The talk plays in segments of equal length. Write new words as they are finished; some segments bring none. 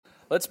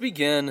Let's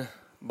begin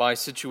by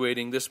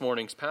situating this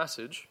morning's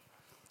passage,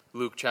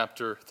 Luke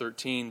chapter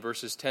 13,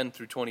 verses 10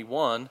 through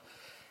 21,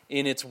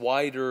 in its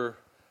wider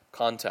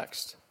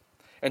context.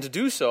 And to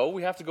do so,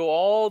 we have to go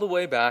all the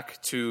way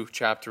back to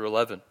chapter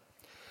 11.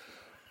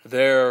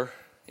 There,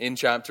 in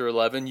chapter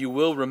 11, you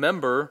will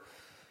remember,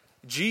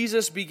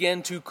 Jesus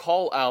began to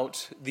call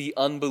out the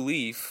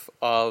unbelief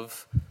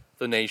of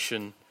the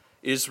nation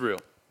Israel.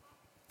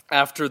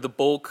 After the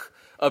bulk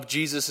of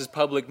Jesus'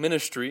 public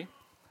ministry,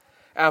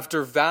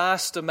 after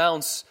vast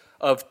amounts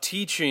of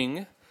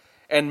teaching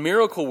and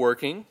miracle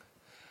working,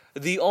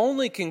 the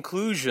only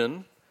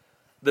conclusion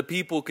the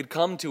people could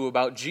come to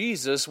about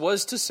Jesus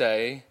was to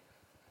say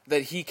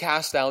that he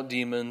cast out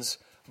demons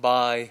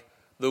by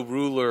the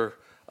ruler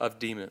of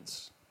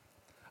demons.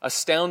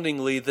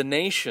 Astoundingly, the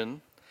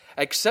nation,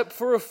 except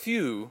for a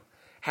few,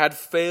 had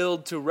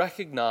failed to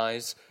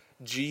recognize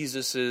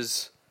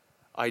Jesus'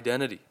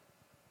 identity.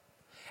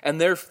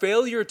 And their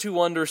failure to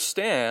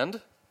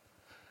understand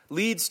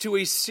leads to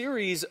a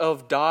series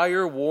of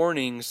dire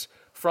warnings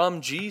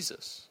from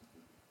Jesus.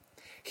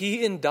 He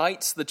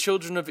indicts the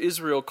children of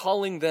Israel,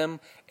 calling them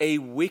a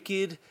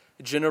wicked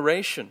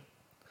generation,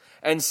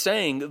 and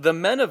saying, the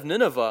men of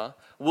Nineveh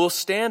will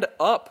stand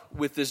up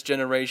with this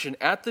generation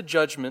at the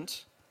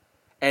judgment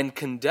and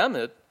condemn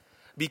it,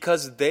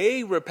 because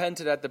they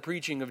repented at the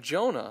preaching of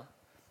Jonah,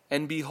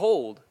 and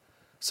behold,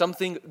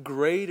 something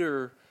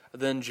greater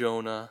than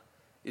Jonah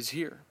is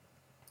here.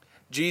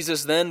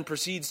 Jesus then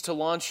proceeds to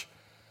launch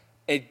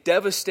a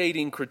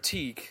devastating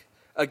critique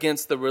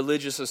against the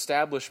religious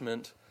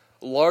establishment,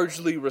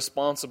 largely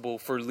responsible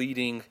for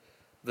leading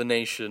the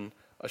nation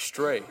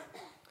astray.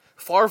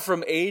 Far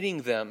from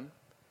aiding them,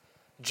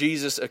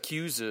 Jesus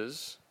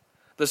accuses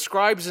the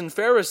scribes and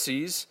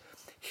Pharisees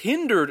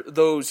hindered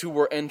those who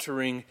were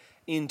entering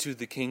into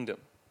the kingdom.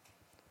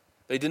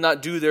 They did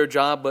not do their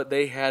job, but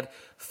they had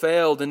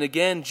failed. And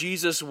again,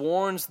 Jesus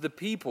warns the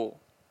people,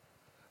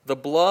 the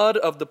blood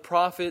of the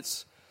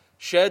prophets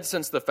shed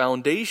since the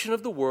foundation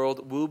of the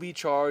world will be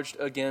charged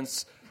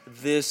against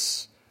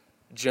this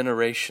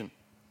generation.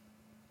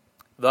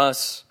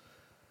 Thus,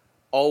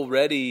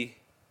 already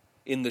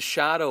in the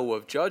shadow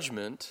of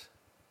judgment,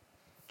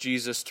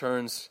 Jesus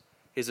turns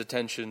his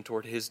attention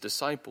toward his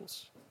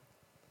disciples.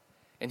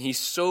 And he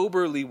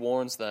soberly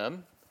warns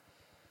them,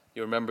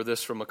 you remember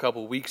this from a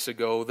couple weeks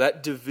ago,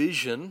 that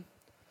division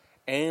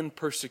and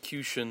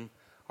persecution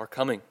are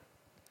coming.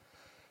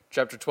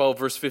 Chapter 12,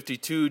 verse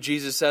 52,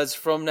 Jesus says,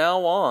 from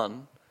now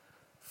on,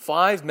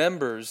 5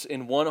 members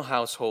in one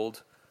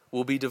household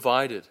will be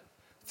divided,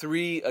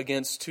 3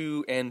 against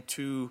 2 and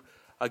 2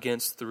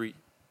 against 3.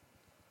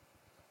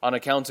 On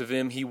account of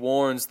him, he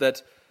warns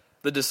that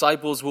the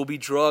disciples will be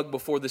dragged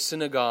before the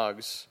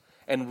synagogues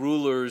and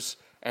rulers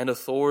and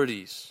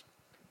authorities.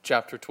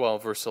 Chapter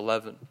 12, verse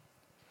 11.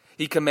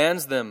 He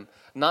commands them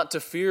not to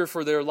fear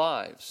for their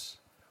lives,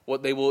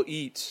 what they will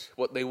eat,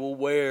 what they will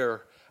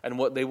wear, and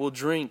what they will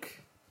drink,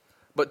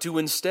 but to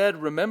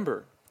instead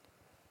remember,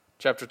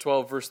 chapter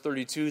 12, verse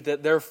 32,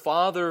 that their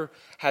Father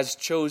has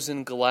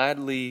chosen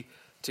gladly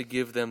to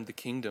give them the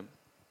kingdom.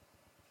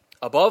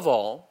 Above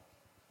all,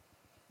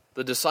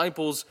 the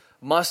disciples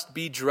must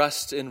be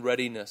dressed in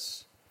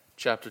readiness,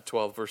 chapter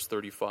 12, verse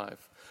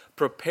 35,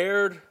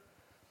 prepared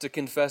to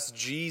confess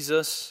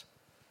Jesus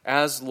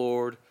as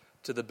Lord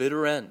to the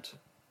bitter end.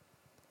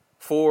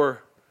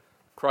 For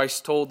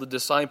Christ told the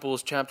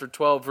disciples, chapter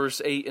 12,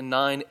 verse 8 and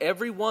 9,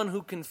 everyone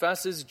who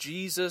confesses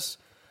Jesus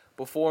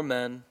before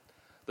men,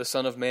 the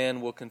Son of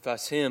Man will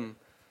confess him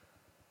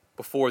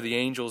before the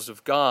angels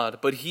of God.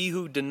 But he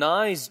who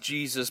denies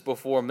Jesus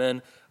before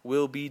men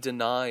will be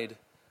denied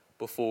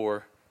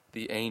before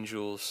the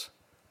angels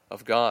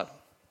of God.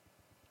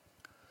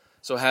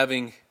 So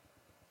having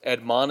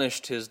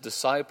admonished his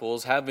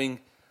disciples, having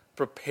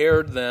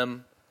prepared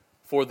them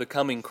for the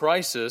coming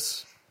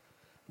crisis,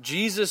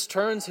 Jesus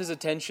turns his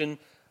attention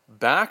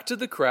back to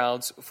the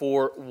crowds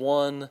for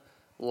one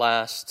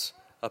last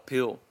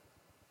appeal.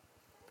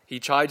 He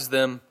chides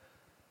them,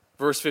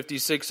 verse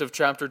 56 of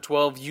chapter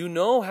 12, you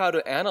know how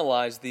to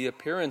analyze the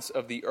appearance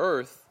of the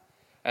earth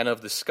and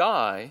of the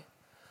sky,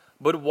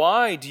 but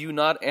why do you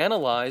not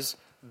analyze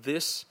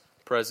this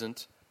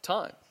present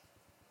time?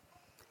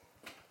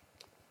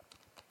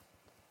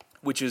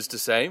 Which is to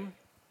say,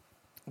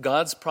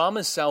 God's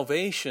promised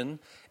salvation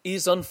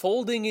is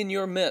unfolding in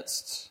your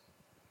midst.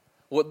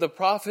 What the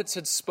prophets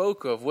had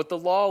spoke of, what the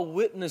law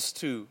witnessed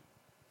to,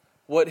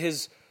 what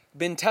has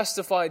been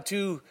testified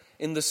to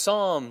in the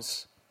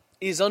Psalms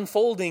is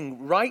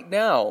unfolding right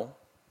now,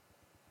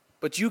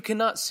 but you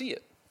cannot see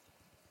it.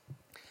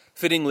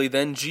 Fittingly,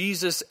 then,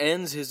 Jesus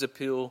ends his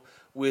appeal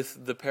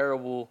with the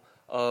parable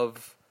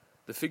of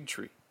the fig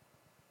tree.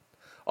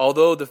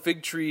 Although the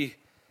fig tree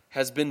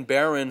has been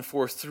barren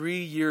for 3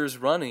 years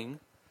running,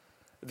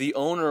 the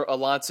owner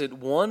allots it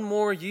 1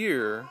 more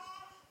year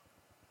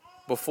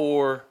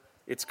before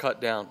it's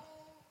cut down.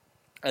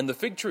 And the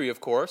fig tree,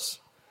 of course,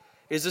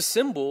 is a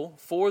symbol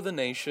for the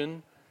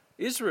nation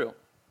Israel.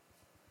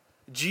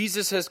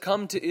 Jesus has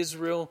come to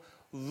Israel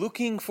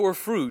looking for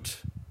fruit,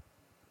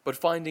 but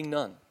finding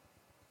none.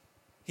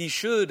 He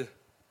should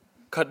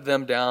cut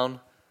them down,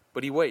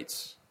 but he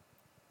waits.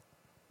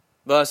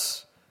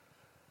 Thus,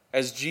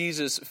 as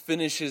Jesus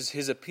finishes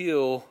his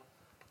appeal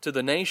to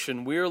the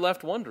nation, we are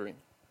left wondering,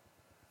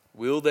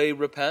 will they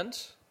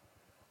repent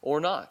or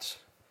not?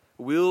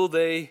 Will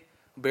they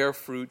bear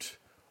fruit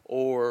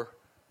or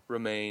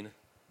remain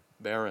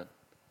barren?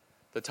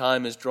 The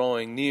time is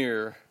drawing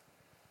near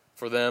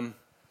for them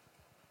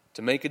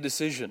to make a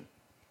decision,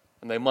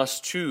 and they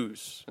must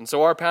choose. And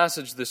so our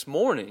passage this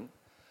morning,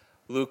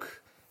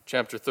 Luke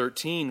chapter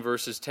 13,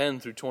 verses 10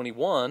 through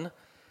 21,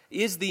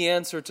 is the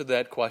answer to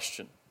that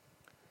question.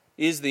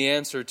 Is the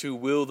answer to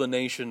will the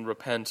nation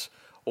repent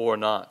or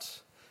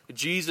not?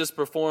 Jesus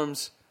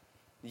performs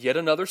yet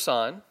another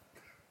sign,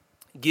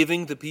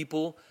 giving the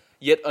people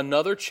yet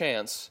another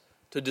chance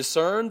to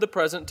discern the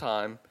present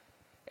time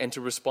and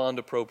to respond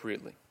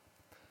appropriately.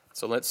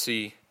 So let's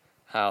see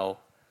how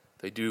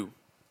they do.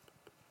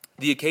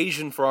 The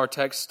occasion for our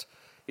text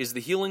is the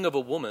healing of a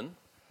woman,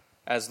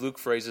 as Luke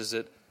phrases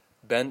it,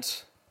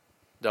 bent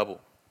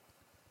double.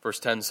 Verse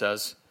 10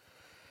 says,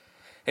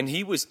 "And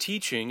he was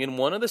teaching in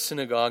one of the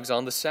synagogues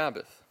on the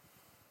Sabbath.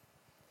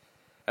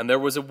 And there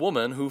was a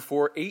woman who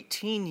for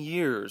 18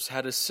 years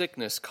had a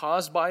sickness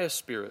caused by a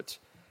spirit,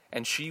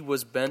 and she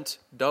was bent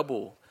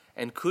double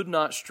and could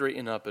not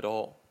straighten up at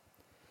all.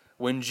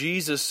 When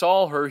Jesus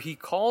saw her, he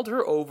called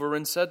her over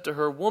and said to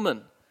her,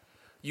 'Woman,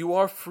 you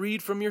are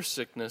freed from your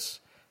sickness.'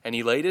 And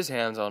he laid his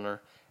hands on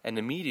her, and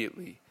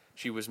immediately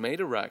she was made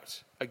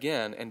erect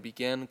again and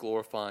began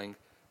glorifying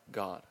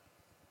God."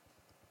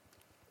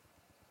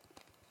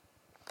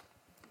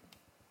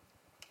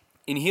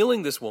 In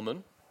healing this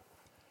woman,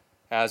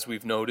 as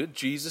we've noted,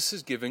 Jesus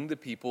is giving the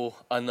people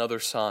another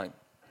sign.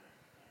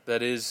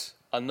 That is,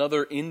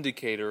 another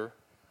indicator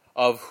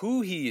of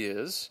who he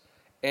is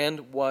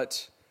and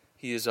what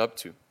he is up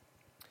to.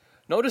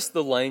 Notice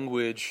the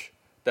language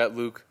that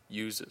Luke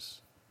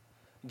uses.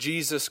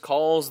 Jesus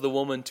calls the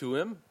woman to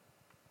him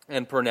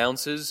and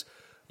pronounces,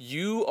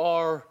 "You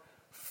are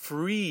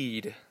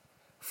freed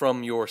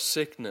from your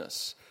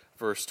sickness,"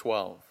 verse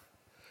 12.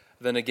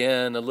 Then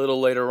again, a little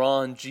later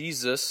on,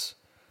 Jesus,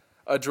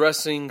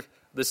 addressing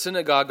the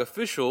synagogue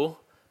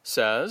official,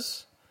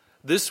 says,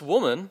 "This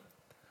woman,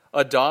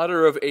 a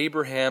daughter of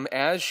Abraham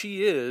as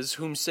she is,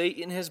 whom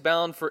Satan has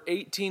bound for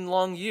 18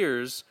 long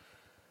years,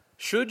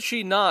 should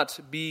she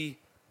not be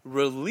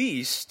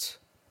released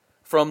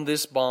from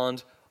this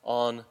bond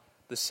on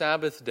the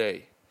Sabbath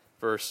day?"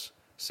 Verse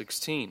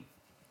 16.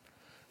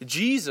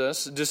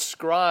 Jesus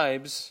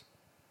describes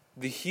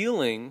the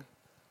healing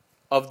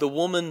of the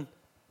woman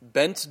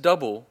bent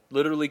double,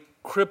 literally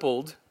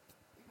crippled,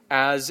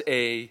 as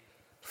a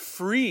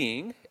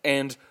freeing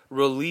and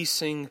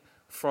releasing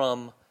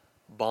from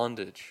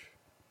bondage.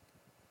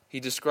 He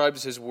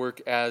describes his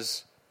work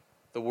as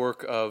the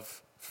work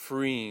of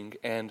freeing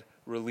and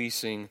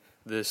releasing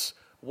this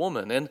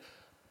woman. And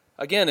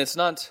again, it's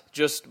not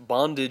just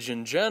bondage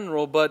in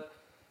general, but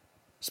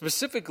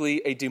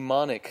specifically a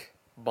demonic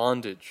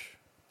bondage.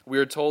 We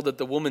are told that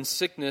the woman's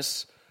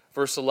sickness,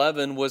 verse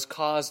 11, was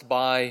caused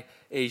by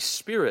a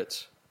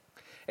spirit.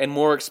 And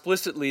more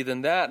explicitly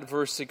than that,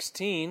 verse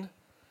 16,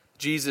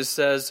 Jesus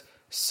says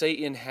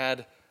Satan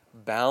had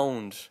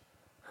bound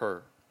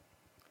her.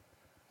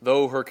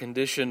 Though her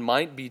condition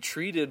might be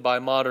treated by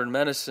modern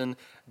medicine,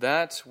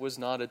 that was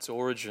not its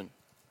origin.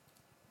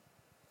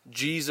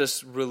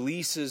 Jesus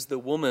releases the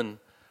woman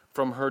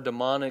from her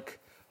demonic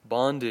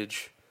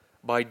bondage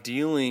by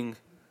dealing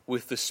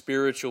with the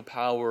spiritual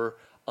power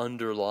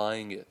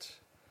underlying it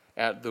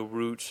at the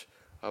root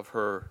of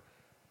her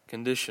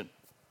condition.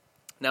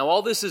 Now,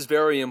 all this is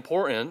very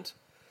important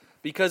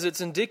because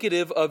it's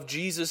indicative of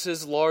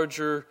Jesus'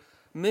 larger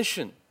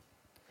mission.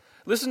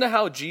 Listen to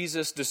how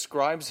Jesus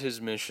describes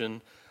his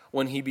mission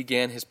when he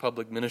began his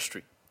public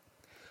ministry.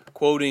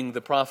 Quoting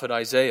the prophet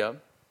Isaiah,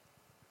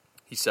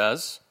 he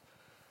says,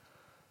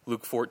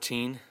 Luke 4,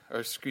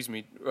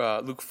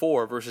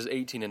 verses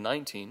 18 and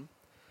 19,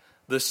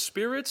 "The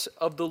Spirit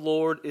of the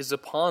Lord is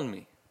upon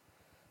me,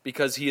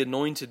 because he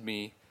anointed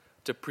me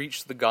to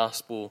preach the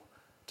gospel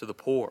to the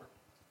poor.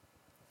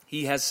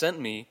 He has sent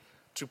me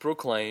to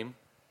proclaim,"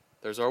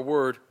 there's our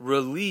word,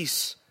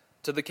 "release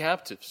to the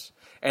captives,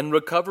 and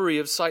recovery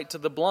of sight to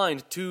the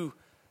blind, to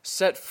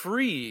set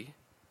free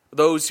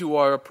those who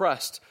are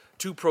oppressed,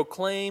 to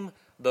proclaim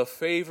the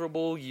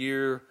favorable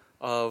year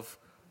of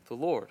the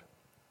Lord."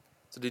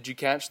 So did you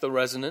catch the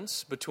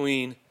resonance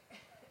between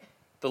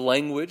the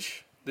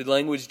language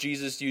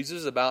Jesus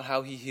uses about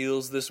how he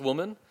heals this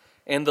woman,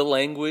 and the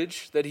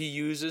language that he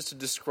uses to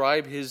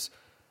describe his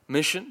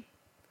mission?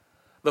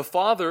 The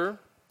Father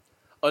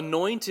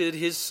anointed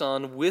his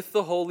Son with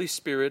the Holy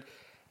Spirit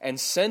and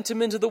sent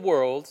him into the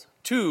world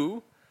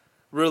to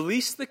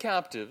release the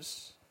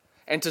captives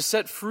and to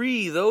set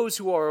free those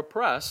who are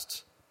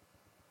oppressed.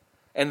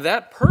 And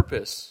that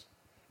purpose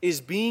is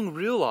being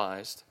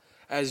realized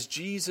as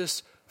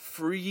Jesus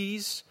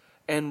frees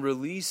and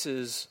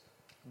releases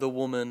the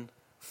woman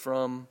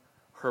from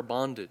her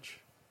bondage.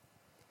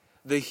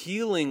 The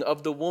healing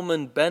of the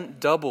woman bent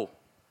double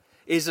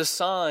is a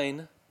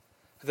sign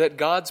that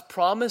God's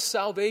promised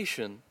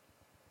salvation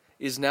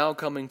is now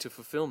coming to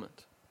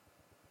fulfillment.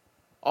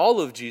 All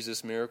of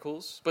Jesus'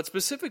 miracles, but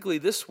specifically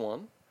this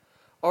one,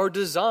 are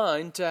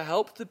designed to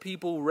help the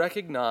people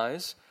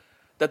recognize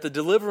that the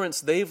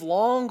deliverance they've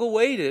long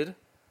awaited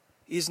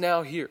is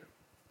now here.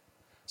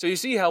 So you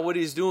see how what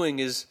he's doing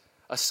is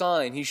a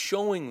sign. He's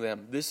showing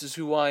them, this is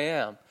who I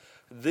am.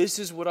 This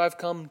is what I've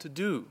come to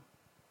do.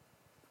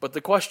 But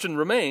the question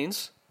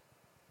remains,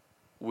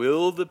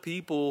 will the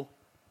people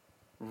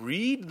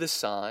read the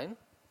sign?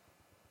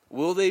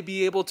 Will they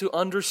be able to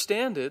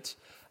understand it?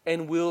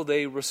 And will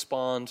they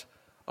respond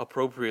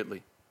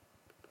appropriately?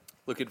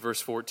 Look at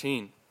verse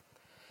 14.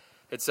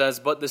 It says,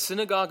 "But the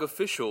synagogue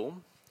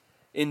official,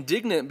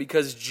 indignant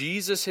because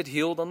Jesus had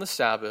healed on the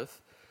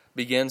Sabbath,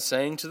 began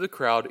saying to the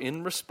crowd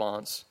in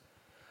response,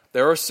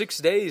 'There are 6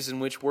 days in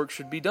which work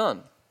should be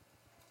done.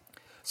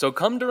 So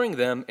come during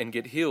them and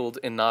get healed,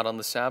 and not on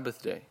the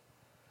Sabbath day.'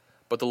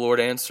 But the Lord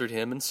answered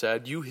him and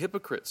said, 'You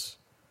hypocrites!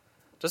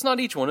 Does not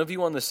each one of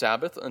you on the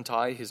Sabbath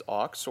untie his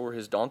ox or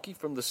his donkey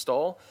from the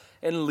stall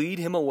and lead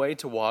him away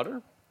to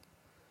water?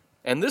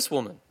 And this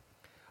woman,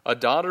 a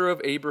daughter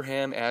of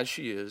Abraham as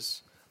she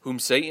is, whom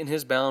Satan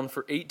has bound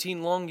for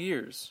 18 long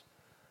years,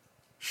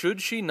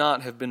 should she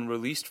not have been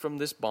released from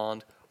this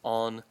bond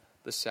on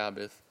the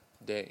Sabbath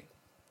day?'"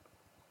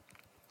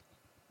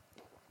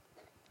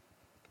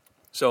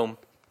 So,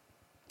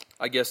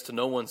 I guess to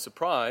no one's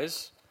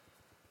surprise,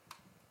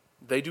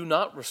 they do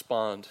not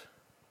respond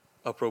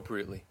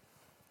appropriately.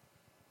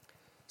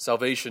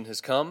 Salvation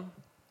has come.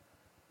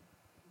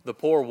 The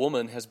poor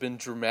woman has been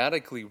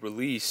dramatically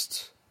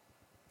released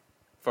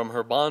from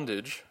her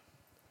bondage,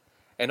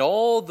 and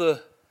all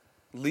the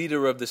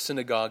leader of the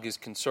synagogue is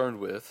concerned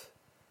with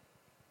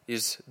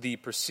is the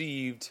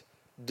perceived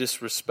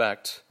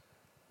disrespect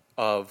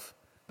of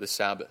the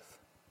Sabbath.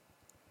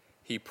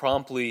 He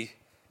promptly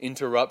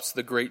interrupts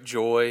the great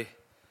joy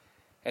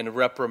and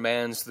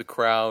reprimands the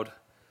crowd.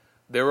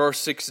 "There are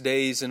 6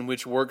 days in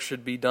which work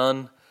should be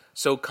done,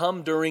 so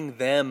come during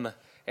them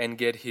and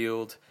get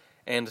healed,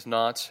 and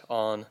not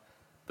on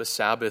the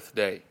Sabbath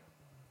day."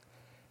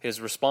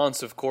 His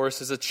response, of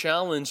course, is a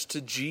challenge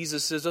to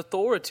Jesus'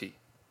 authority.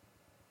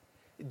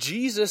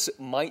 Jesus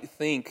might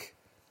think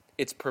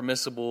it's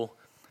permissible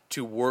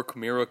to work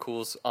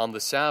miracles on the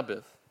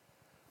Sabbath,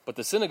 but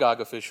the synagogue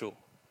official,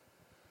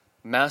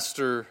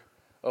 master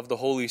of the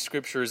Holy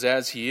Scriptures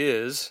as he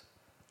is,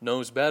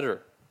 knows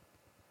better.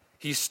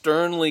 He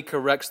sternly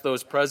corrects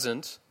those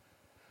present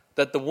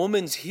that the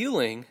woman's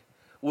healing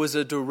was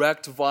a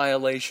direct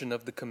violation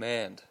of the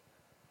command.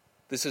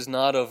 This is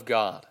not of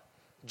God.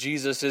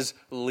 Jesus is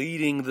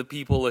leading the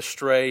people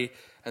astray,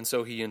 and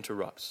so he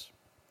interrupts.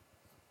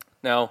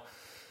 Now,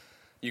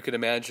 you can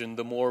imagine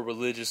the more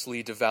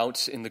religiously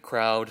devout in the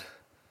crowd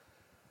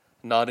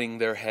nodding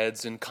their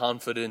heads in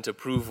confident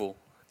approval.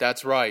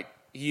 That's right,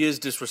 he is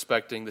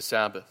disrespecting the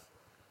Sabbath.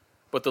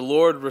 But the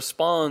Lord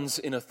responds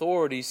in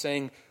authority,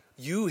 saying,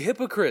 "You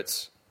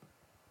hypocrites!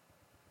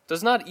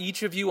 Does not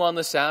each of you on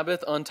the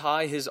Sabbath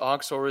untie his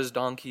ox or his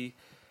donkey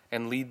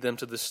and lead them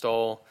to the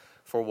stall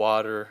for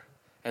water?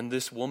 And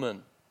this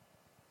woman,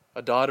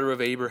 a daughter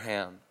of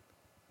Abraham,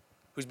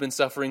 who's been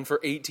suffering for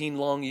 18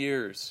 long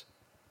years,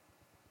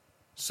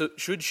 so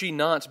should she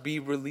not be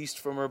released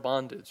from her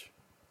bondage?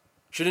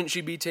 Shouldn't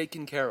she be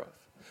taken care of?"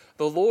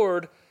 The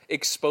Lord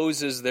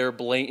exposes their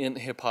blatant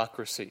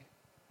hypocrisy.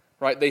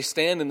 Right? They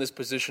stand in this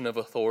position of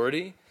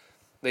authority.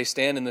 They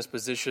stand in this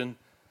position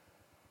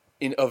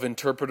of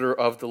interpreter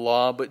of the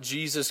law, but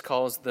Jesus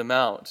calls them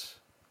out.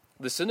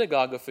 The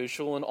synagogue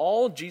official and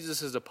all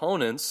Jesus'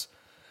 opponents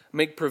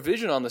make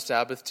provision on the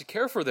Sabbath to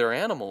care for their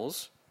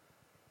animals,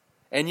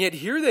 and yet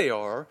here they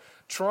are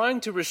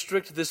trying to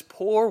restrict this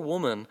poor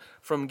woman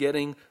from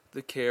getting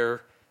the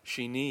care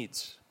she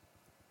needs.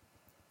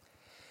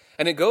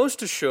 And it goes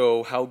to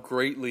show how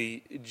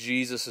greatly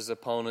Jesus'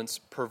 opponents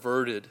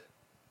perverted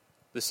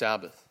the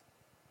Sabbath,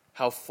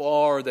 how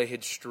far they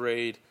had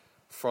strayed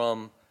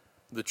from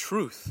the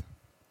truth.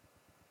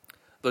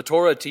 The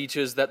Torah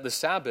teaches that the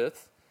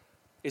Sabbath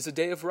is a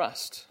day of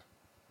rest.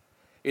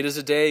 It is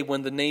a day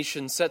when the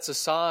nation sets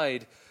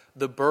aside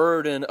the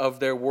burden of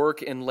their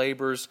work and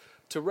labors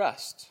to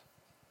rest,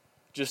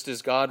 just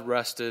as God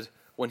rested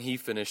when he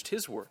finished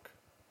his work.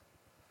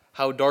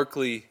 How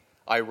darkly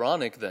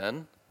ironic,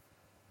 then,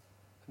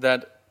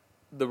 that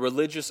the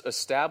religious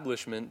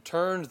establishment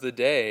turned the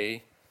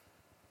day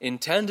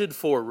intended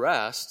for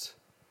rest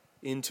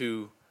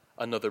into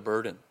another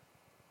burden.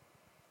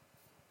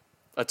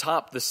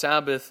 Atop the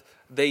Sabbath,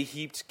 they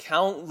heaped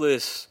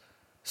countless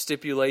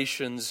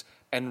stipulations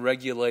and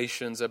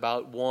regulations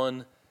about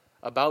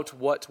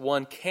what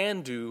one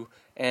can do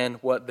and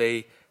what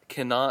they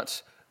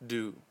cannot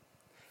do.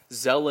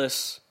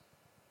 Zealous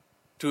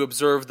to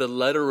observe the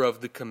letter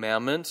of the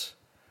commandment,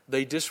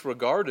 they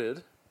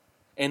disregarded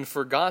and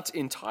forgot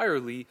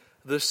entirely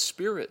the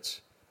spirit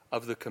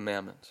of the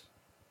commandment.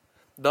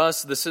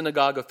 Thus, the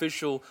synagogue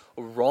official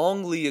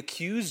wrongly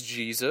accused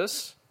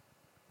Jesus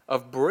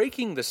of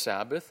breaking the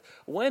Sabbath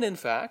when, in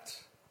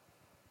fact,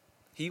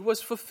 he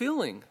was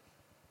fulfilling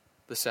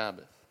the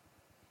Sabbath.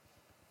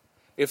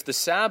 if the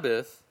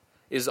Sabbath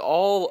is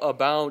all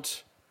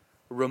about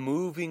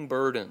removing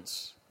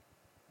burdens,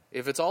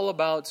 if it's all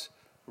about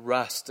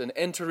rest and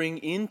entering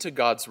into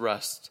God's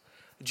rest,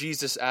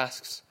 Jesus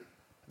asks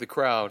the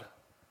crowd,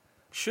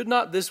 should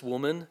not this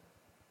woman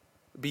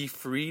be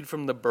freed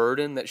from the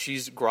burden that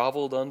she's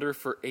groveled under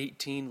for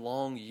 18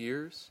 long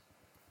years?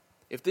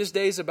 If this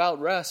day is about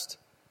rest,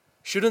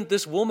 shouldn't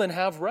this woman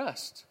have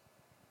rest?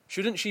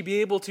 Shouldn't she be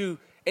able to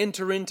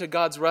enter into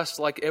God's rest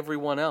like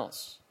everyone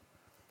else?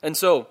 And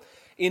so,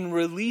 in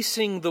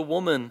releasing the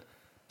woman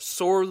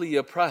sorely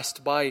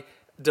oppressed by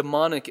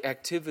demonic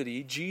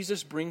activity,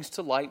 Jesus brings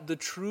to light the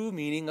true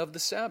meaning of the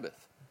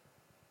Sabbath.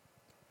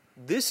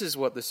 This is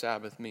what the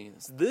Sabbath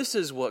means. This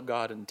is what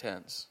God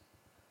intends.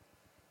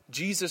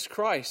 Jesus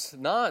Christ,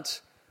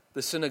 not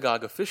the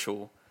synagogue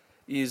official,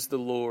 is the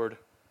Lord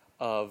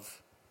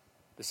of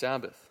the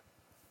Sabbath.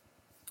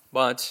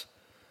 But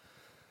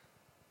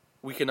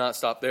we cannot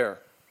stop there.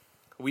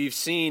 We've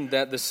seen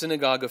that the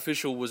synagogue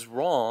official was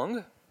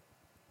wrong,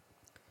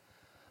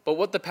 but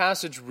what the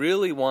passage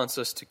really wants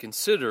us to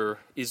consider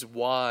is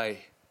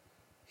why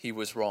he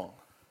was wrong.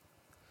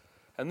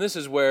 And this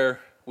is where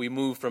we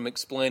move from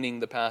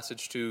explaining the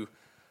passage to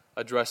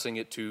addressing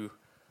it to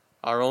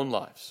our own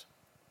lives.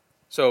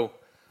 So,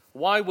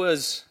 why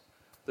was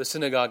the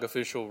synagogue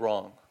official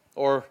wrong?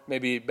 Or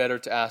maybe better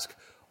to ask,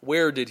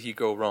 where did he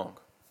go wrong?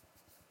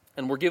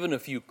 And we're given a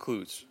few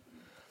clues.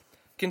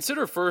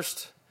 Consider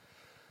first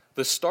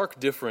the stark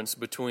difference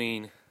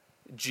between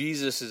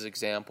Jesus'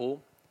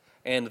 example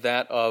and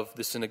that of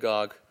the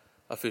synagogue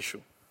official.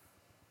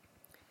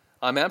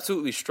 I'm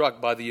absolutely struck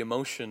by the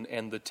emotion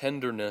and the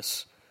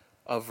tenderness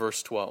of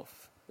verse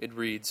 12. It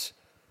reads,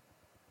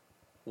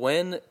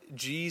 when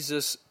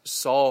Jesus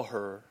saw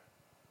her,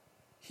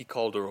 he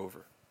called her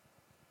over.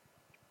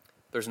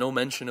 There's no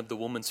mention of the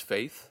woman's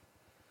faith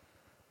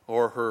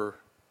or her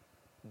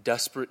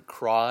desperate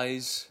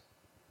cries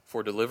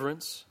for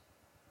deliverance.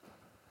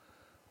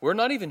 We're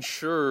not even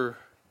sure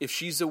if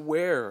she's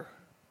aware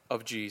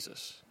of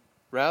Jesus.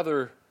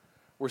 Rather,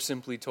 we're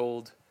simply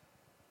told,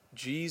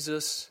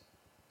 Jesus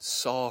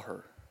saw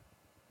her.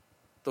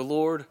 The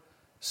Lord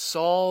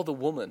saw the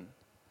woman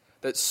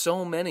that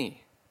so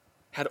many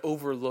had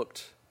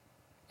overlooked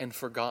and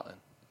forgotten,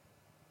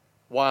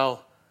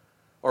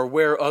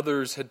 where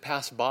others had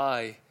passed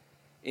by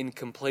in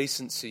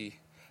complacency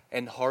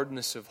and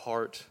hardness of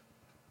heart.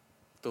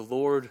 The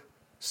Lord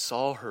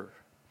saw her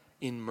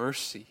in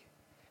mercy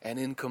and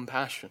in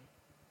compassion.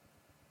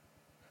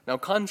 Now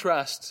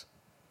contrast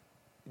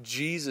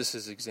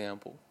Jesus'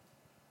 example,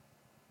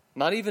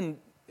 not even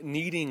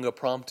needing a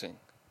prompting,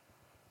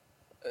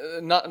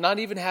 not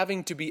even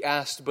having to be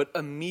asked, but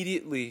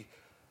immediately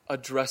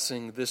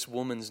addressing this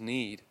woman's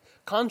need.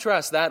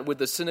 Contrast that with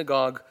the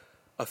synagogue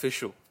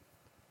official,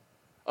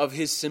 of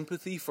his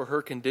sympathy for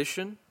her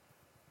condition,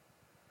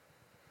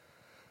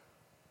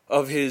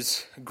 of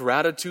his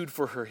gratitude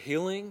for her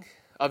healing,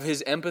 of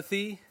his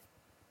empathy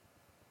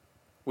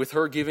with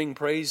her giving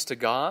praise to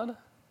God.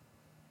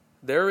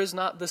 There is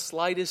not the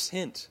slightest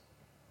hint.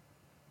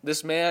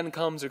 This man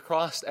comes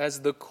across as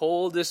the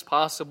coldest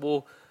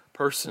possible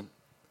person.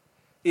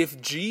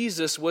 If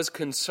Jesus was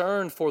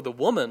concerned for the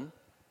woman,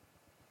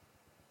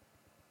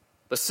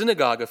 the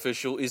synagogue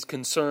official is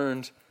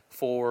concerned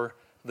for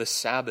the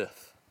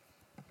Sabbath.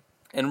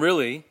 And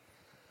really,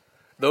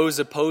 those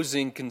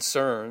opposing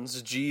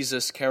concerns,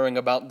 Jesus caring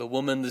about the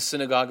woman, the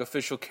synagogue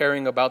official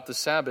caring about the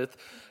Sabbath,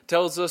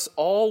 tells us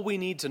all we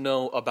need to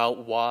know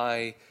about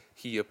why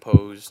he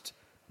opposed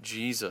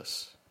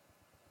Jesus.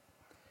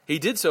 He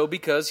did so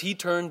because he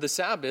turned the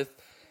Sabbath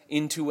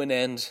into an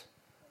end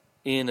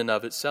in and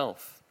of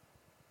itself.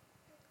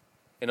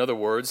 In other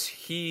words,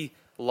 he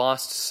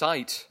lost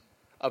sight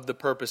of the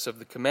purpose of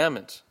the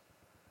commandment,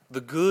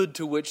 the good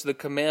to which the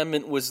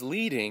commandment was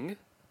leading,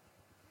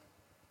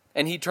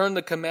 and he turned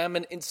the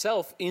commandment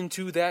itself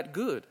into that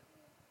good.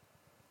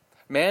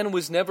 Man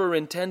was never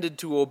intended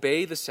to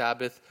obey the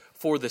Sabbath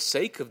for the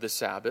sake of the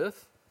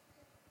Sabbath,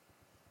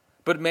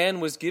 but man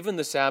was given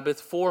the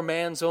Sabbath for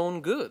man's own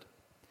good.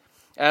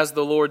 As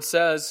the Lord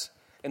says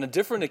in a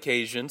different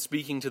occasion,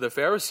 speaking to the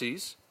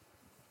Pharisees,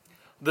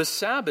 the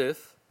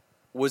Sabbath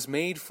was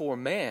made for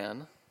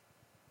man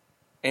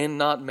and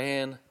not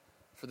man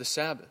for the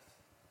Sabbath.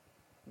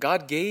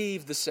 God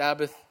gave the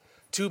Sabbath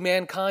to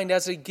mankind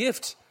as a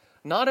gift,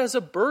 not as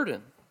a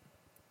burden.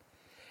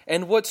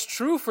 And what's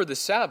true for the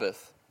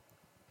Sabbath,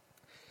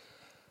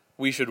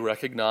 we should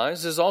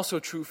recognize, is also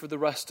true for the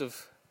rest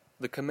of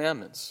the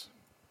commandments.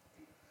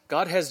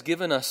 God has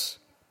given us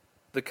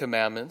the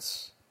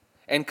commandments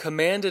and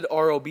commanded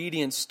our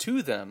obedience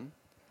to them,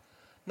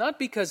 not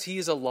because he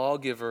is a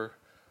lawgiver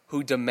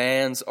who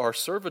demands our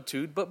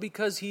servitude, but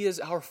because he is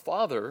our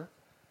Father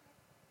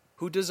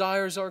who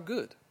desires our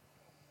good.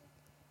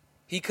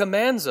 He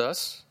commands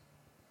us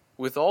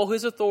with all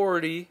his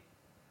authority,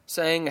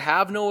 saying,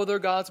 "Have no other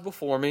gods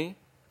before me.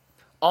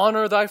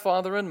 Honor thy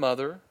father and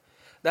mother.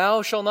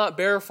 Thou shalt not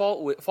bear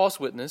false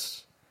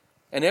witness,"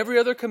 and every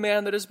other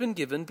command that has been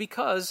given,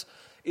 because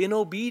in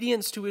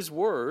obedience to his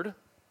word,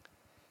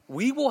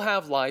 we will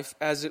have life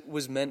as it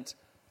was meant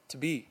to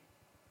be.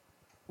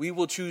 We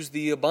will choose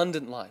the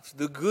abundant life,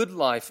 the good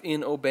life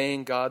in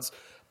obeying God's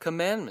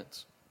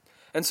commandments.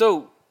 And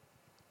so,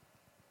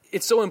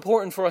 it's so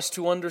important for us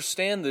to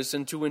understand this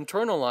and to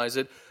internalize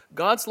it.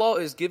 God's law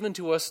is given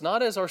to us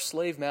not as our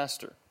slave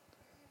master.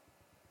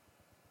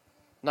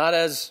 Not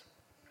as,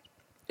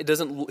 He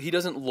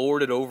doesn't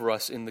lord it over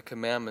us in the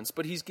commandments,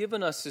 but He's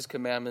given us His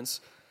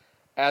commandments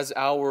as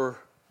our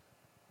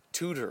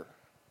tutor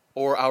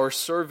or our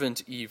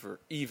servant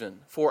even,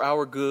 for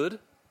our good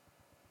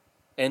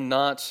and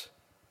not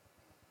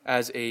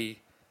as a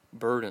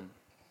burden.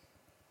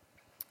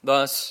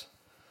 Thus,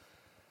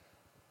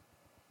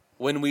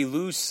 when we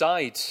lose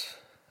sight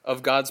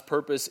of God's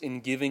purpose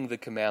in giving the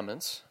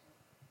commandments,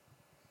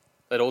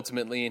 that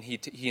ultimately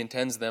He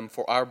intends them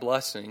for our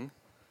blessing,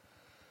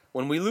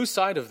 when we lose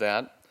sight of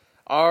that,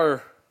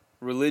 our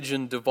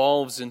religion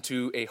devolves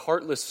into a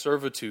heartless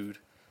servitude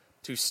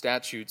to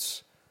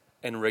statutes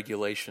and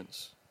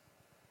regulations.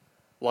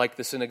 Like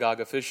the synagogue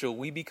official,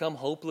 we become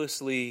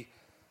hopelessly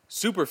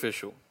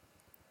superficial,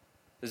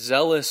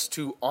 zealous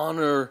to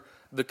honor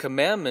the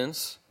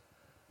commandments,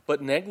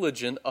 but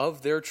negligent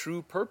of their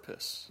true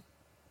purpose.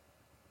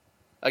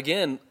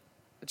 Again,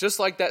 just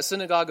like that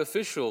synagogue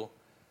official,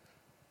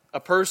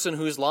 a person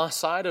who's lost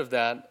sight of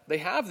that, they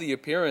have the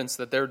appearance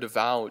that they're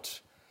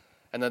devout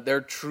and that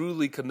they're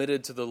truly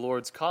committed to the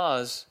Lord's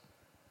cause,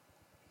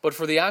 but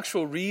for the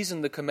actual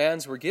reason the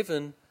commands were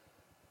given,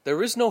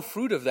 there is no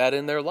fruit of that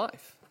in their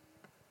life.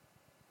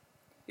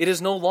 It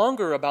is no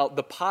longer about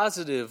the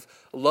positive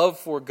love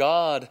for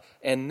God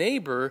and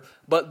neighbor,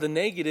 but the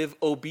negative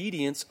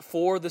obedience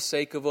for the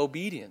sake of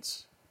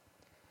obedience.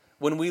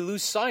 When we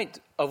lose sight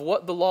of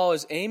what the law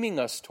is aiming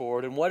us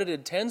toward and what it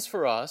intends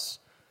for us,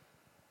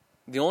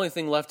 the only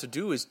thing left to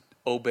do is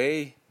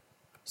obey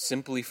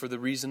simply for the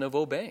reason of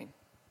obeying.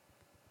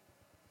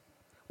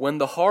 When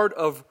the heart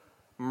of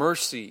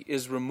mercy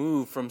is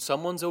removed from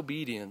someone's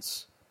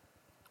obedience,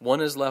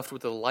 one is left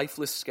with a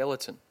lifeless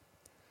skeleton.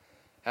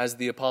 As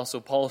the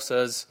Apostle Paul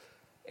says,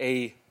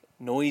 a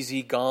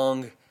noisy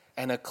gong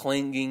and a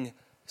clanging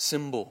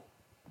cymbal.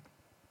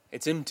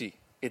 It's empty.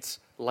 It's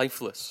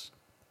lifeless.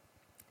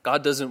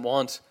 God doesn't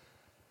want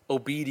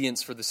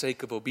obedience for the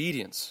sake of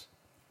obedience.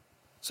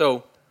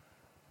 So,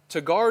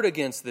 to guard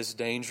against this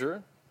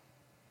danger,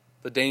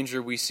 the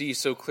danger we see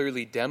so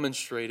clearly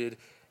demonstrated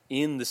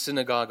in the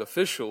synagogue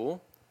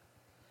official,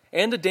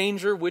 and a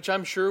danger which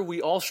I'm sure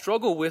we all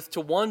struggle with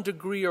to one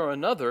degree or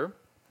another,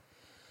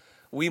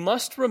 we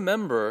must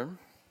remember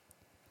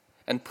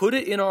and put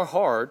it in our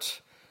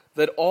heart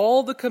that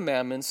all the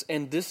commandments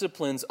and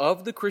disciplines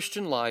of the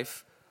Christian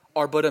life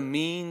are but a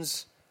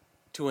means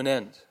to an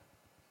end.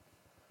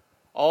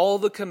 All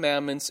the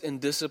commandments and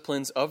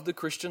disciplines of the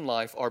Christian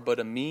life are but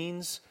a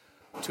means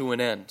to an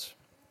end.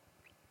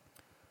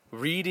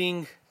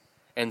 Reading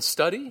and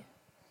study,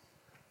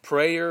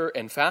 prayer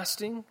and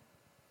fasting,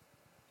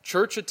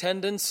 church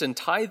attendance and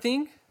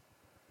tithing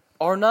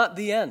are not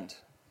the end.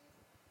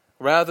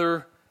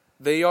 Rather,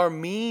 they are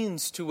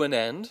means to an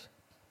end,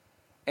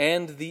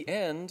 and the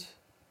end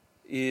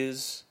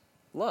is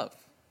love.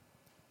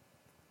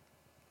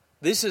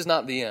 This is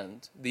not the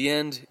end. The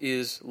end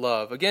is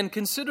love. Again,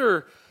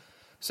 consider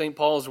St.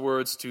 Paul's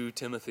words to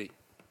Timothy.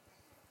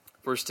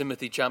 1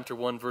 Timothy chapter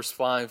 1, verse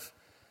 5,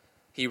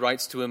 he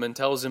writes to him and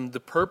tells him, "The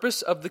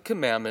purpose of the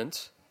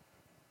commandment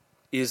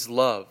is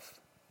love,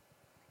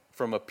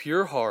 from a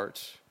pure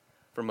heart,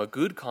 from a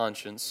good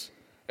conscience,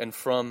 and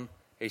from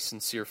a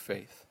sincere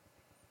faith."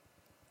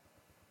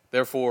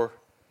 Therefore,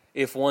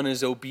 if one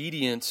is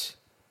obedient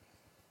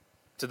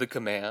to the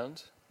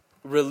command,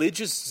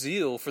 religious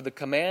zeal for the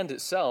command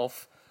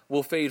itself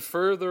will fade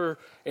further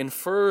and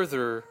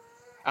further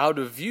out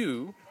of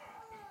view,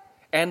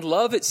 and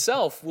love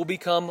itself will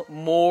become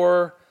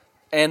more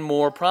and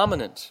more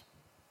prominent.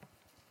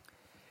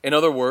 In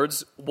other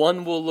words,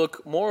 one will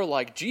look more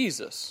like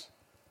Jesus,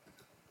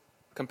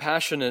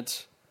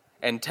 compassionate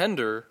and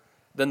tender,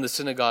 than the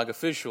synagogue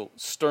official,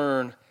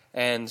 stern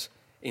and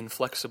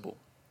inflexible.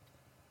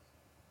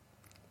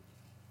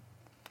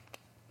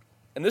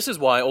 And this is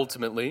why,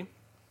 ultimately,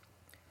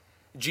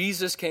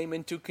 Jesus came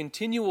into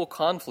continual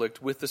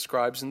conflict with the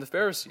scribes and the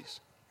Pharisees.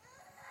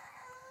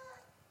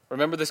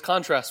 Remember this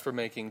contrast we're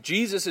making.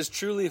 Jesus is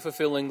truly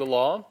fulfilling the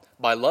law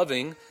by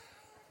loving.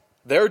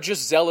 They're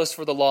just zealous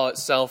for the law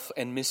itself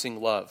and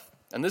missing love.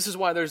 And this is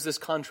why there's this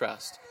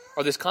contrast,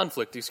 or this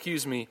conflict,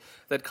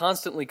 that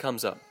constantly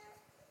comes up.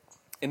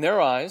 In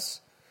their eyes,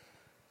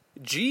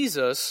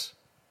 Jesus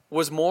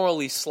was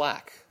morally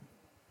slack.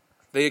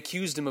 They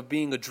accused him of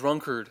being a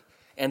drunkard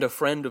and a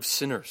friend of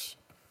sinners.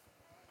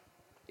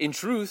 In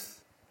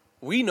truth,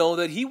 we know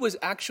that he was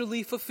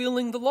actually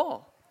fulfilling the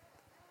law.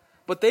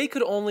 But they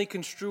could only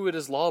construe it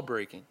as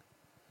law-breaking.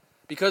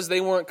 Because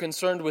they weren't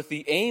concerned with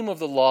the aim of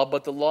the law,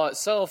 but the law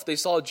itself, they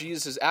saw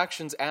Jesus'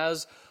 actions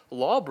as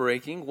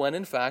law-breaking, when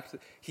in fact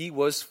he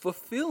was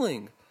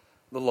fulfilling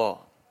the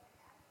law.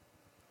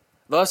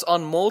 Thus,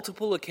 on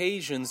multiple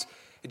occasions,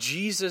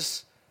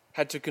 Jesus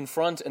had to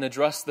confront and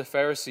address the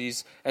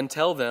Pharisees and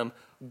tell them,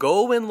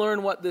 Go and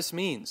learn what this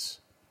means.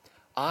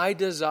 I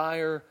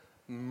desire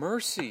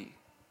mercy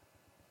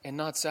and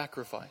not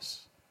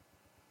sacrifice.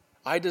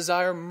 I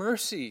desire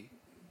mercy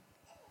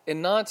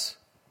and not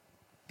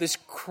this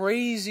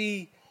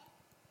crazy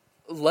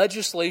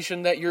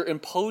legislation that you're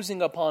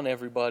imposing upon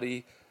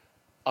everybody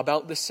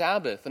about the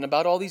Sabbath and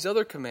about all these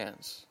other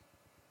commands.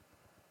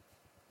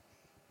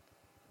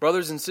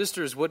 Brothers and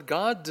sisters, what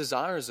God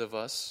desires of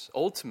us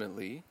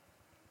ultimately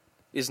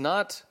is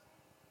not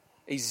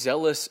a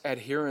zealous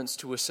adherence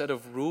to a set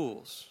of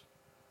rules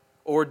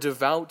or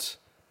devout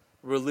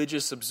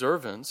religious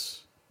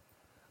observance,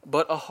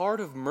 but a heart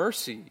of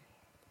mercy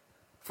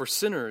for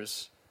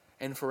sinners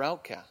and for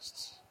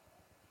outcasts.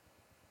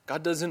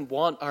 God doesn't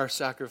want our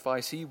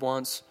sacrifice. He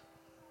wants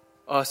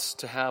us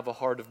to have a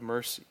heart of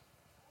mercy.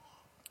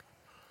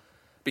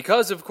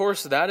 Because, of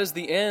course, that is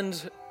the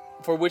end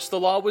for which the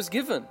law was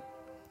given.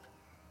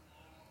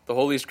 The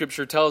Holy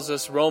Scripture tells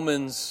us,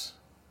 Romans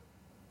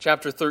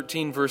chapter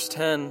 13, verse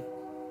 10,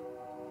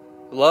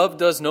 love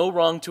does no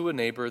wrong to a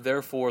neighbor,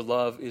 therefore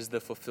love is the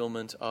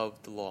fulfillment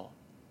of the law.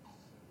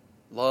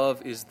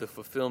 Love is the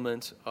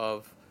fulfillment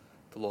of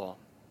the law.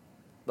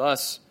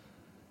 Thus,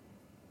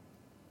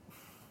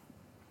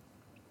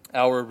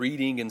 our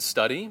reading and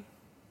study,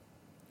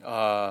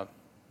 it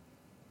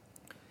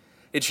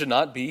should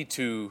not be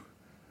to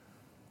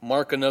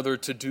mark another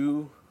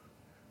to-do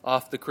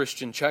off the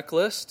Christian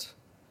checklist,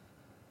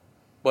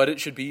 but it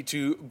should be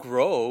to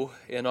grow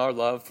in our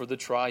love for the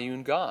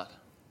triune God.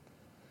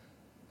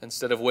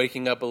 Instead of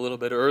waking up a little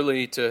bit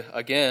early to,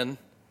 again,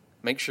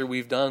 make sure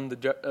we've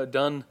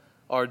done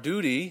our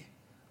duty,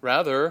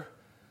 rather,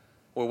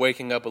 we're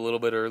waking up a little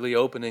bit early,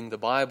 opening the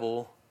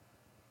Bible,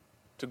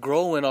 to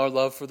grow in our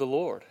love for the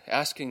Lord,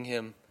 asking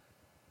Him,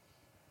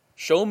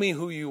 show me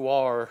who you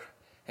are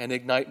and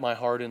ignite my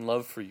heart in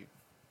love for you.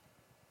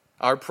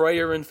 Our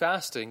prayer and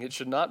fasting, it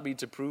should not be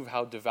to prove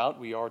how devout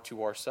we are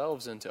to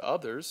ourselves and to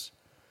others,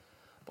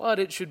 but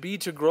it should be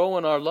to grow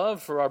in our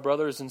love for our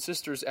brothers and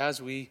sisters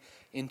as we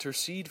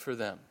intercede for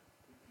them,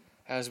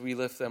 as we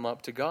lift them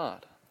up to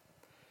God.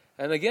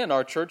 And again,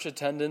 our church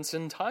attendance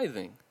and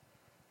tithing.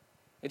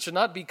 It should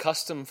not be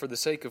custom for the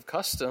sake of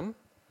custom,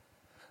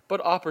 but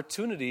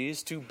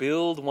opportunities to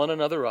build one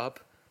another up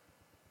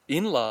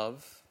in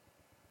love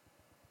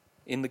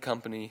in the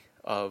company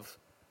of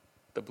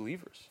the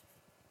believers.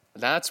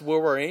 That's where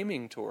we're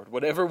aiming toward.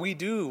 Whatever we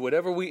do,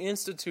 whatever we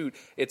institute,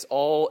 it's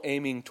all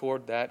aiming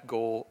toward that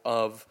goal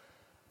of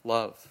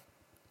love.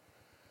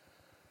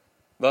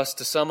 Thus,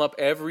 to sum up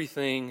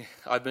everything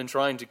I've been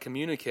trying to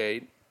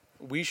communicate,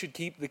 we should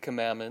keep the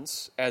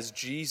commandments as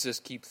Jesus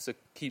keeps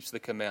the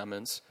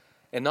commandments,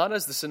 and not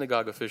as the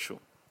synagogue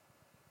official.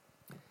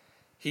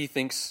 He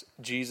thinks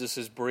Jesus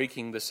is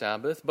breaking the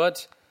Sabbath,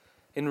 but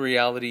in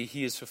reality,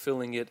 he is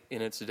fulfilling it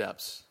in its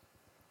depths.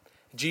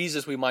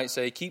 Jesus, we might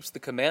say, keeps the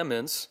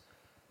commandments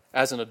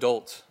as an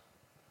adult.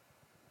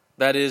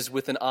 That is,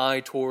 with an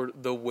eye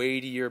toward the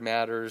weightier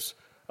matters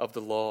of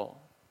the law,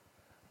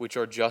 which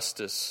are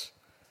justice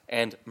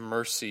and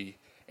mercy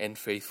and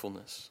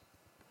faithfulness.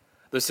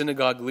 The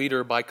synagogue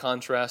leader, by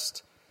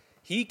contrast,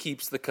 he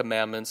keeps the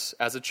commandments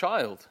as a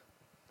child.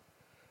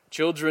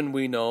 Children,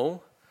 we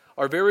know,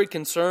 are very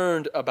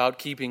concerned about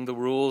keeping the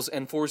rules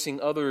and forcing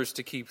others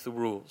to keep the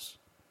rules.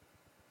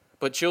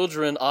 But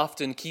children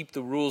often keep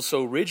the rules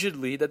so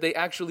rigidly that they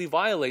actually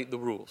violate the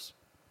rules.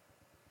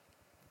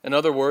 In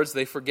other words,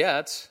 they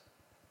forget,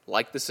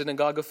 like the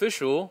synagogue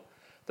official,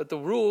 that the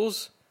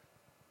rules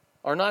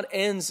are not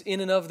ends in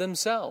and of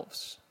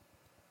themselves,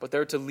 but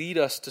they're to lead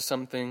us to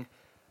something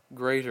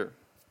greater.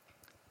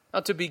 Now,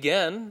 to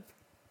begin,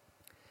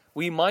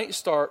 we might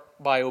start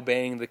by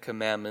obeying the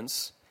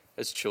commandments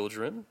as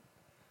children,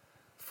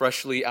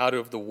 freshly out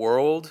of the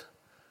world,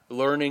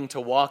 learning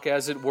to walk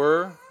as it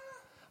were,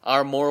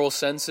 our moral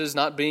senses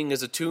not being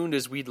as attuned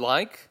as we'd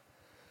like.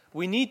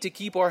 We need to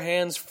keep our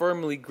hands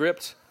firmly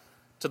gripped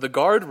to the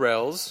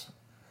guardrails,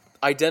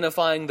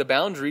 identifying the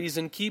boundaries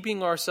and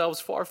keeping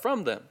ourselves far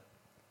from them.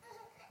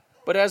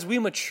 But as we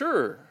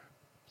mature,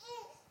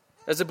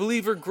 as a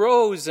believer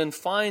grows and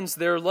finds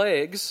their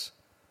legs,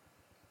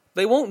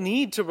 they won't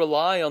need to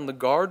rely on the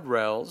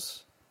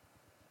guardrails.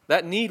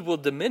 That need will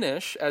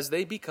diminish as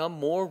they become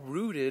more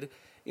rooted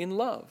in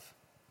love.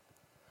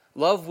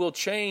 Love will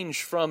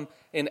change from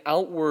an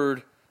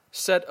outward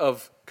set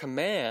of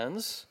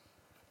commands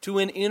to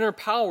an inner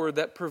power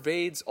that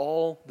pervades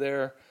all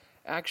their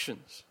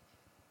actions.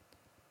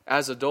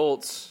 As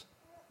adults,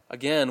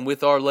 again,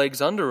 with our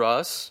legs under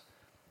us,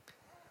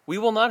 we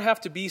will not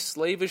have to be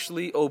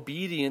slavishly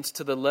obedient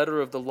to the letter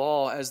of the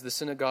law as the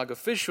synagogue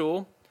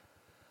official,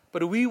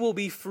 but we will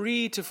be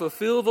free to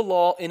fulfill the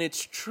law in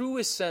its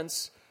truest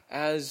sense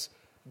as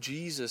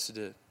Jesus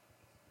did.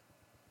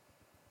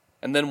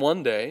 And then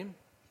one day,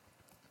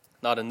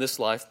 not in this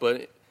life,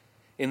 but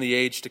in the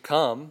age to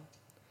come,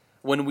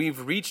 when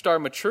we've reached our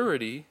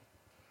maturity,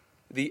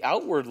 the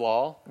outward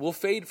law will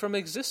fade from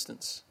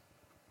existence.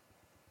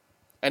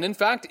 And in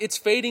fact, it's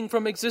fading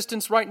from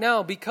existence right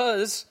now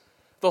because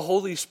the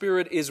Holy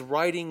Spirit is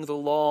writing the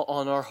law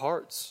on our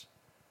hearts.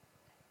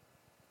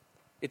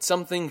 It's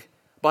something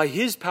by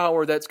His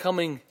power that's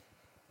coming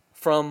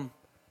from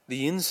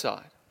the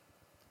inside.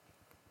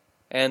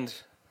 And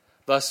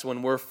thus,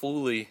 when we're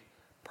fully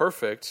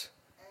perfect,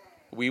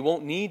 we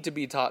won't need to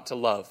be taught to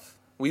love.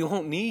 We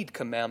won't need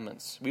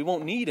commandments. We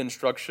won't need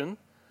instruction,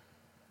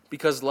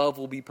 because love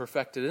will be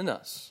perfected in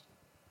us.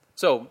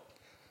 So,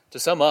 to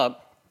sum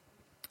up,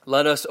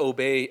 let us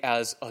obey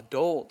as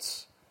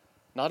adults,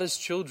 not as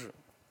children.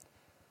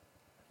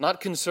 Not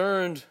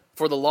concerned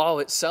for the law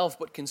itself,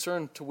 but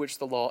concerned to which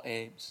the law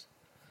aims.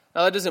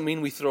 Now, that doesn't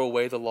mean we throw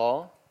away the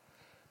law.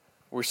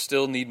 We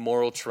still need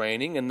moral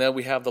training, and then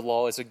we have the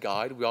law as a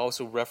guide. We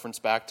also reference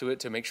back to it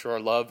to make sure our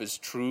love is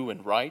true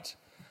and right.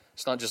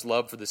 It's not just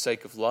love for the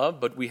sake of love,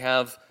 but we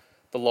have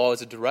the law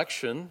as a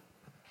direction,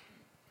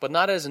 but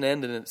not as an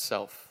end in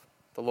itself.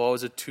 The law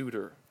is a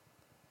tutor.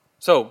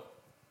 So,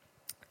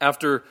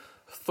 after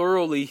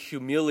thoroughly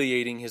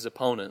humiliating his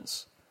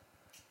opponents,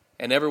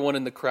 and everyone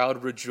in the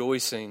crowd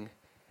rejoicing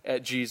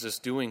at Jesus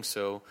doing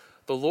so,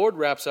 the Lord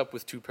wraps up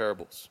with two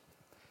parables.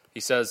 He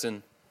says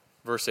in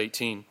verse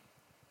 18,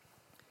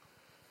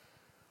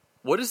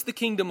 "What is the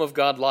kingdom of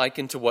God like,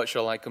 and to what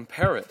shall I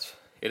compare it?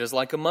 It is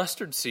like a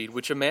mustard seed,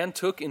 which a man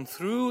took and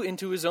threw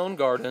into his own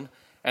garden,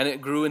 and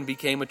it grew and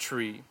became a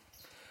tree.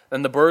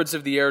 Then the birds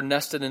of the air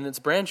nested in its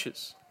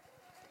branches.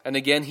 And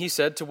again he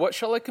said, to what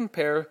shall I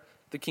compare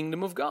the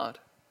kingdom of God?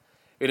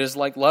 It is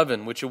like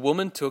leaven, which a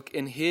woman took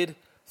and hid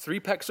 3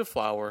 pecks of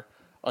flour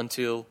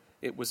until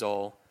it was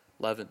all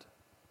leavened."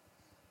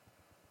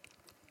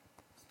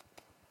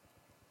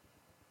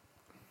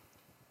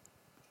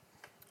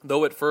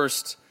 Though at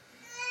first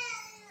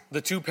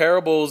the two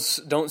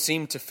parables don't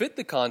seem to fit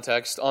the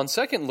context, on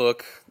second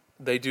look,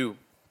 they do.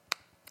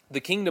 The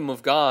kingdom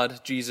of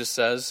God, Jesus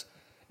says,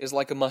 is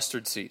like a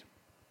mustard seed.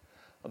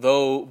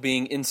 Though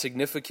being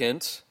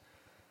insignificant,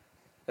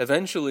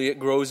 eventually it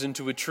grows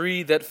into a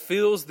tree that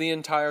fills the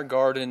entire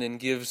garden and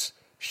gives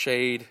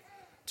shade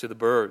to the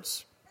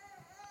birds.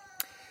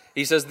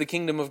 He says the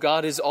kingdom of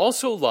God is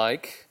also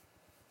like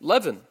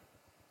leaven.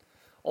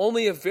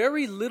 Only a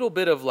very little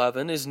bit of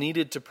leaven is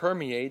needed to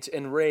permeate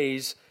and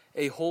raise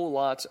a whole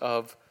lot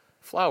of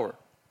flour.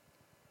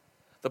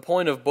 The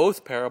point of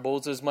both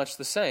parables is much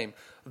the same.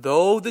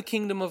 Though the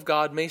kingdom of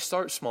God may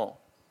start small,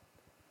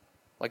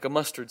 like a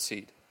mustard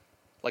seed,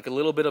 like a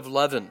little bit of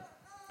leaven,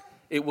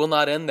 it will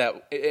not end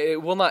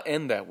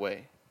that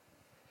way.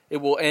 It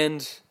will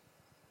end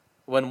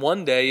when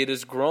one day it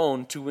is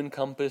grown to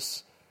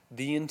encompass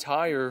the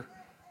entire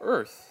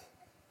earth.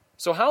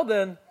 So how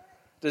then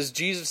does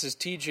Jesus'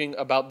 teaching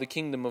about the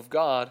kingdom of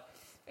God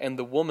and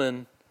the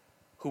woman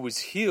who was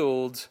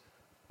healed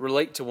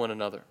relate to one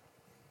another?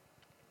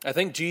 I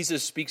think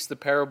Jesus speaks the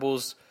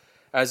parables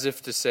as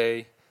if to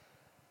say,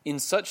 in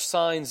such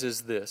signs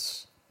as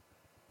this,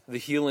 the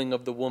healing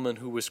of the woman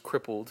who was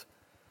crippled,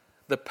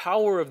 the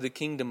power of the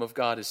kingdom of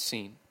God is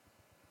seen.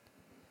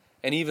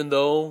 And even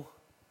though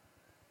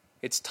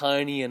it's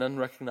tiny and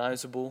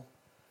unrecognizable,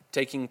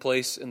 taking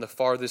place in the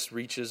farthest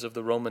reaches of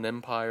the Roman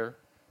Empire,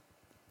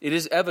 it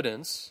is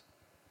evidence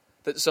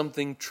that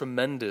something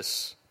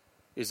tremendous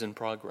is in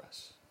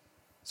progress.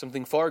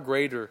 Something far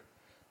greater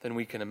than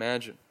we can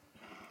imagine.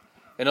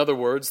 In other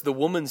words, in the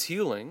woman's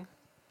healing,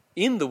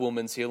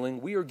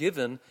 we are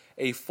given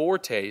a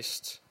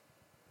foretaste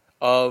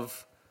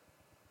of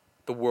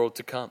the world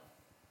to come,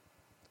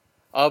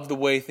 of the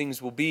way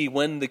things will be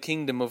when the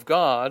kingdom of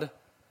God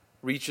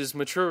reaches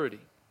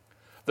maturity.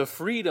 The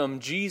freedom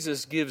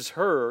Jesus gives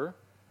her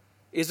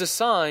is a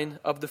sign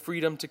of the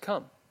freedom to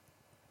come.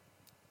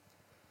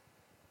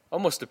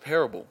 Almost a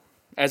parable.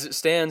 As it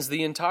stands,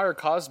 the entire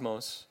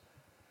cosmos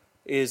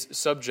is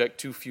subject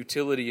to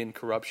futility and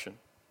corruption.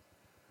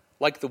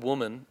 Like the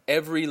woman,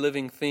 every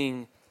living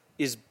thing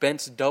is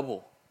bent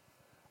double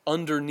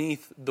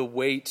underneath the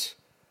weight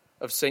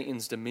of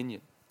Satan's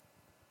dominion.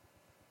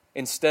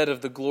 Instead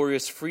of the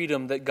glorious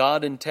freedom that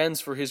God intends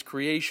for His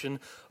creation,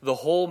 the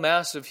whole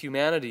mass of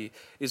humanity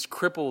is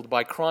crippled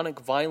by chronic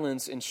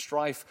violence and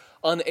strife,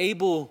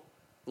 unable,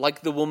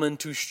 like the woman,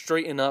 to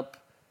straighten up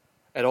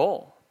at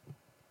all.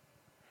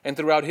 And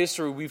throughout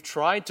history, we've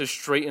tried to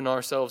straighten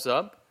ourselves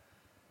up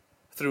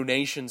through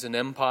nations and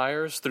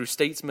empires, through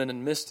statesmen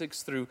and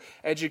mystics, through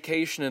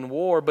education and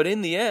war. But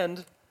in the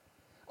end,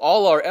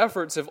 all our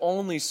efforts have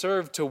only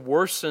served to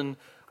worsen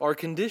our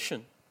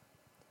condition.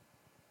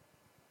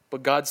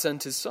 But God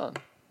sent His Son.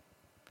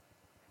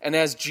 And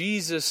as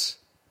Jesus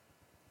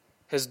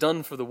has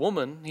done for the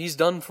woman, He's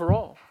done for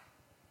all.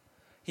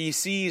 He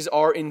sees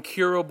our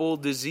incurable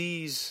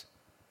disease,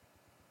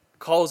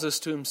 calls us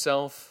to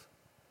Himself,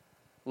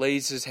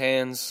 lays His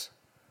hands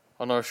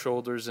on our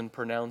shoulders and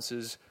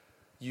pronounces,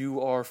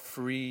 "You are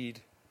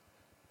freed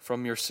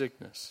from your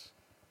sickness."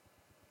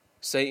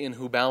 Satan,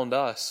 who bound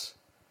us,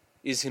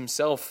 is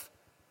himself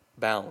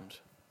bound.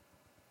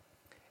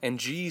 And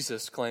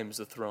Jesus claims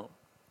the throne.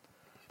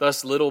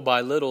 Thus, little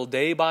by little,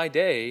 day by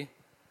day,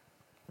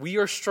 we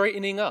are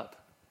straightening up.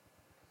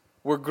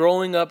 We're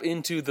growing up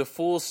into the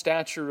full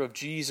stature of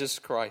Jesus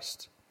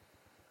Christ.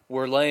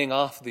 We're laying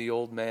off the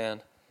old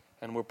man,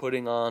 and we're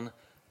putting on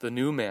the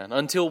new man.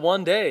 Until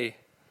one day,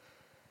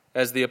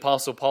 As the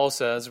Apostle Paul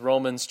says,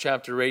 Romans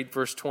chapter 8,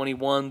 verse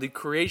 21, the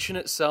creation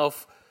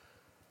itself,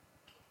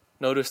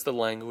 notice the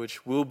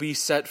language, will be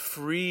set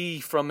free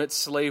from its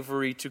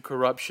slavery to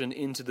corruption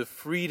into the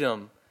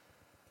freedom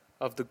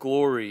of the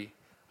glory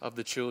of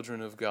the children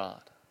of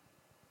God.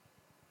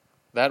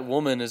 That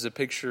woman is a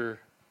picture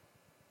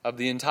of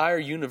the entire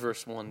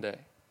universe one day.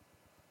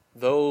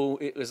 Though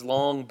it is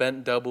long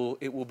bent double,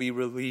 it will be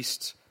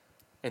released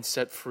and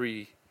set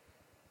free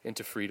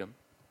into freedom.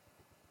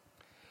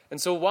 And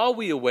so while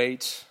we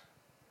await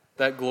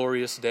that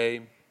glorious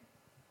day,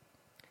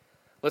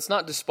 let's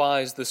not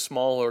despise the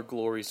smaller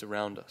glories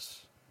around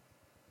us.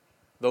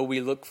 Though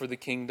we look for the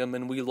kingdom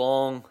and we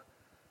long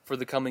for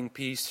the coming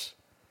peace,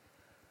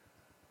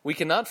 we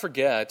cannot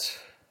forget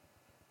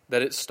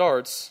that it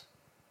starts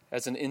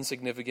as an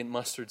insignificant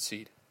mustard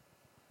seed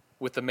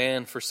with the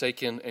man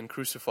forsaken and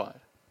crucified.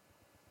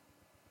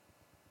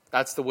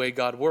 That's the way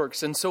God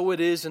works, and so it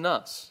is in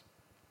us.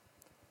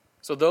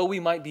 So though we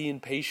might be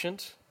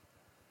impatient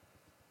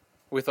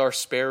with our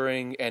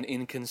sparing and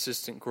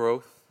inconsistent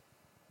growth,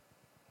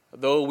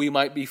 though we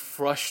might be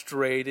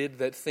frustrated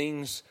that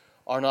things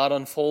are not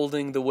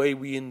unfolding the way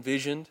we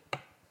envisioned,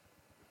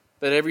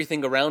 that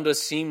everything around us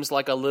seems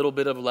like a little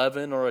bit of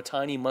leaven or a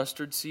tiny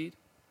mustard seed,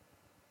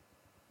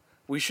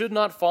 we should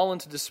not fall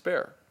into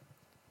despair.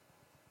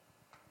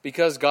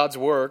 Because God's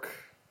work,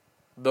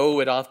 though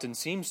it often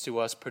seems to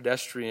us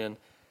pedestrian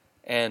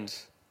and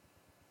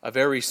a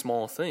very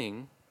small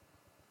thing,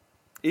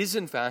 is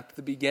in fact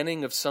the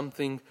beginning of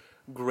something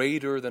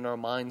greater than our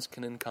minds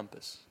can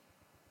encompass.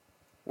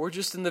 We're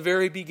just in the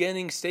very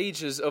beginning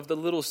stages of the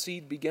little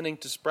seed beginning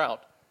to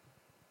sprout.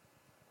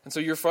 And so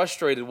you're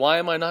frustrated. Why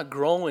am I not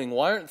growing?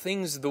 Why aren't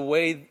things the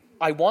way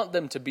I want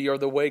them to be or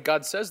the way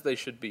God says they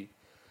should be?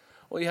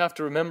 Well, you have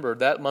to remember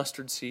that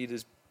mustard seed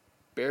is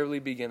barely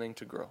beginning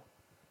to grow.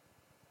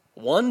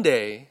 One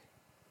day,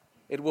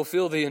 it will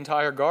fill the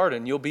entire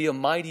garden. You'll be a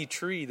mighty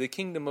tree. The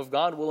kingdom of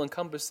God will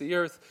encompass the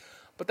earth.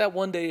 But that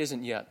one day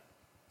isn't yet.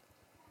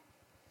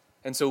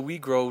 And so we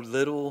grow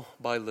little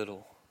by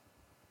little,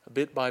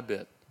 bit by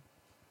bit.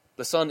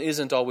 The sun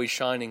isn't always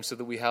shining so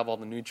that we have all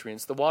the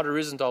nutrients. The water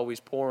isn't always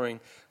pouring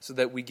so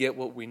that we get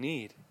what we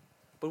need.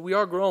 But we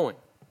are growing.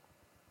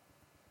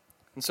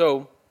 And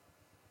so,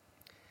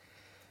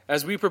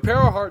 as we prepare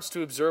our hearts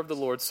to observe the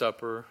Lord's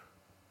Supper,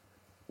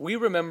 we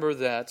remember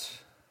that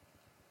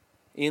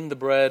in the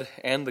bread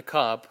and the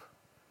cup,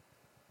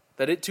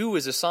 that it too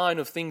is a sign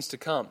of things to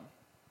come.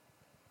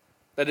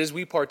 That as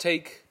we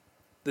partake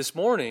this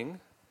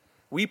morning,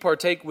 we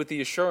partake with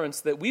the assurance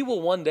that we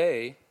will one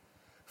day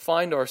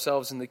find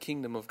ourselves in the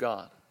kingdom of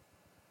God.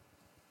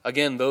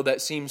 Again, though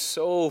that seems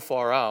so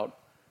far out,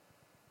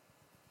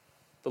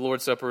 the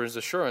Lord's Supper is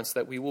assurance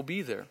that we will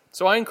be there.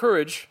 So I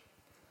encourage,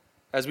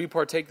 as we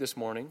partake this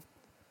morning,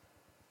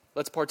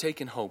 let's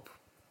partake in hope,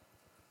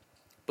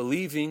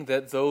 believing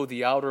that though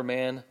the outer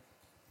man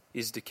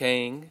is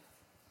decaying,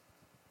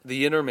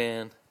 the inner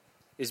man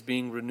is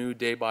being renewed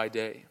day by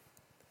day.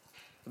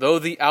 Though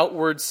the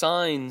outward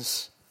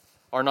signs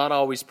are not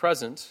always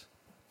present,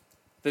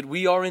 that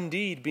we are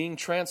indeed being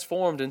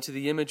transformed into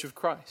the image of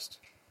Christ.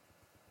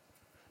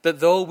 That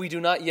though we do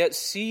not yet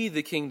see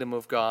the kingdom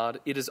of God,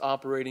 it is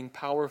operating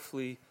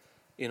powerfully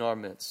in our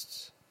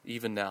midst,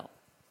 even now.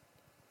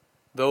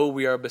 Though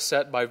we are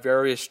beset by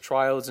various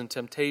trials and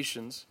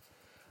temptations,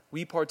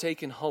 we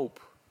partake in hope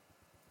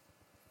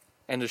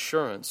and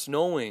assurance,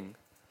 knowing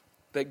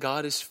that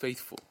God is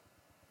faithful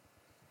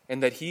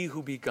and that He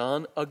who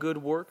begun a good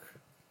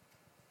work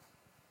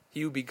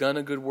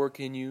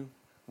in you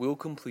will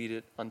complete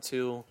it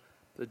until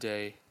the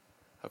day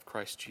of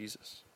Christ Jesus.